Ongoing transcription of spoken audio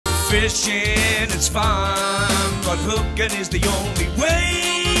Fishing is fun, but hooking is the only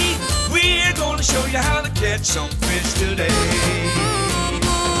way. We're gonna show you how to catch some fish today.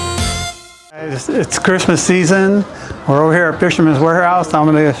 It's Christmas season. We're over here at Fisherman's Warehouse.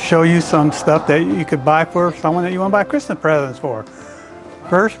 I'm going to show you some stuff that you could buy for someone that you want to buy Christmas presents for.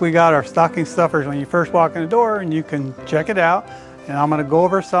 First, we got our stocking stuffers when you first walk in the door, and you can check it out. And I'm going to go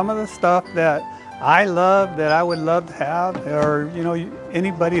over some of the stuff that I love, that I would love to have, or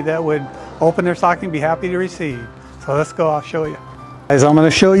anybody that would open their stocking and be happy to receive. So let's go, I'll show you. Guys, I'm going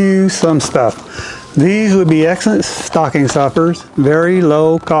to show you some stuff. These would be excellent stocking stuffers, very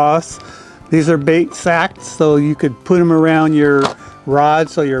low cost. These are bait sacks, so you could put them around your rod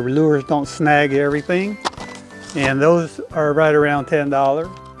so your lures don't snag everything. And those are right around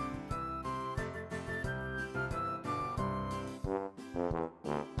 $10.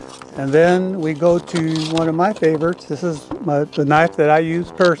 And then we go to one of my favorites. This is the knife that I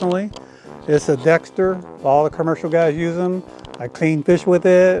use personally. It's a Dexter. All the commercial guys use them. I clean fish with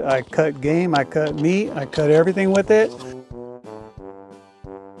it. I cut game. I cut meat. I cut everything with it.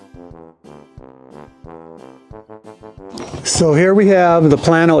 So here we have the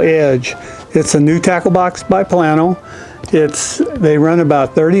Plano Edge. It's a new tackle box by Plano. They run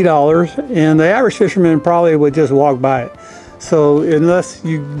about $30, and the average fisherman probably would just walk by it. So unless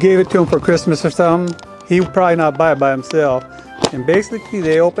you gave it to him for Christmas or something, he would probably not buy it by himself. And basically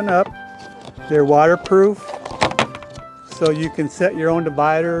they open up, they're waterproof, so you can set your own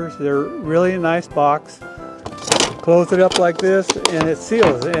dividers. They're really a nice box. Close it up like this and it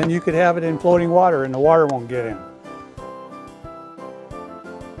seals, and you could have it in floating water and the water won't get in.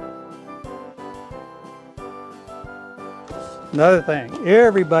 Another thing,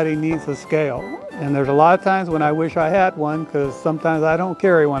 everybody needs a scale, and there's a lot of times when I wish I had one, because sometimes I don't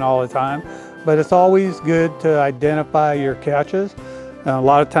carry one all the time, but it's always good to identify your catches. A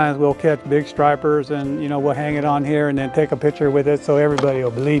lot of times we'll catch big stripers, and we'll hang it on here and then take a picture with it so everybody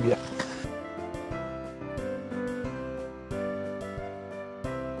will believe you.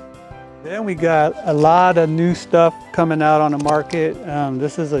 Then we got a lot of new stuff coming out on the market.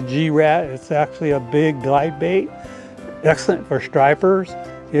 This is a G-Rat. It's actually a big glide bait. Excellent for stripers.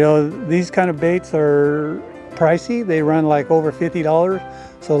 These kind of baits are pricey. They run like over $50.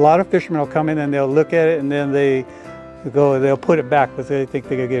 So a lot of fishermen will come in and they'll look at it and then they'll put it back because they think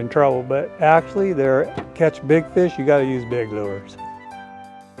they could get in trouble. But actually, catch big fish, you got to use big lures.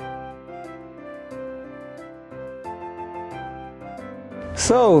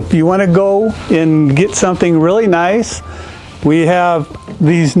 So if you want to go and get something really nice, we have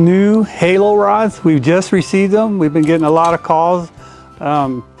these new halo rods. We've just received them. We've been getting a lot of calls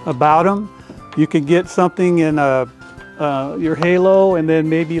about them. You could get something in your halo and then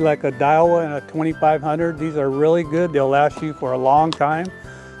maybe like a daiwa and a 2500. These are really good. They'll last you for a long time.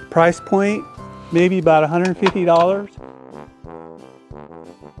 Price point, maybe about $150.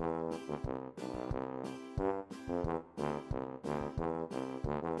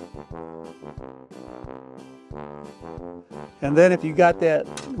 And then if you got that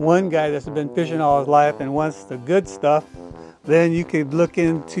one guy that's been fishing all his life and wants the good stuff, then you could look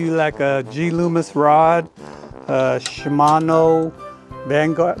into like a gloomis rod, Shimano,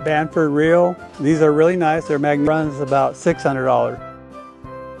 vanford reel. These are really nice. Their magnet runs about $600.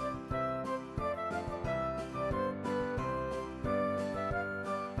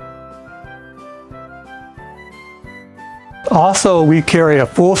 Also, we carry a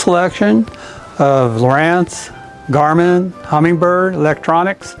full selection of lowrance, Garmin, hummingbird,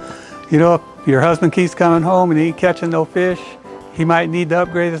 electronics. If your husband keeps coming home and he ain't catching no fish, he might need to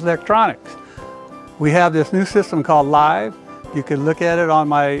upgrade his electronics. We have this new system called Live. You can look at it on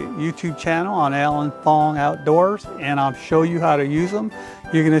my YouTube channel on Fong Outdoors, and I'll show you how to use them.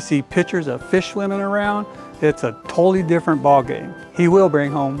 You're going to see pictures of fish swimming around. It's a totally different ball game. He will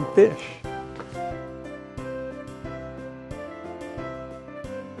bring home fish.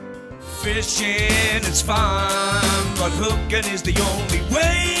 Fishing is fun, but hooking is the only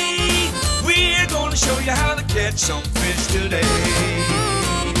way. We're gonna show you how to catch some fish today.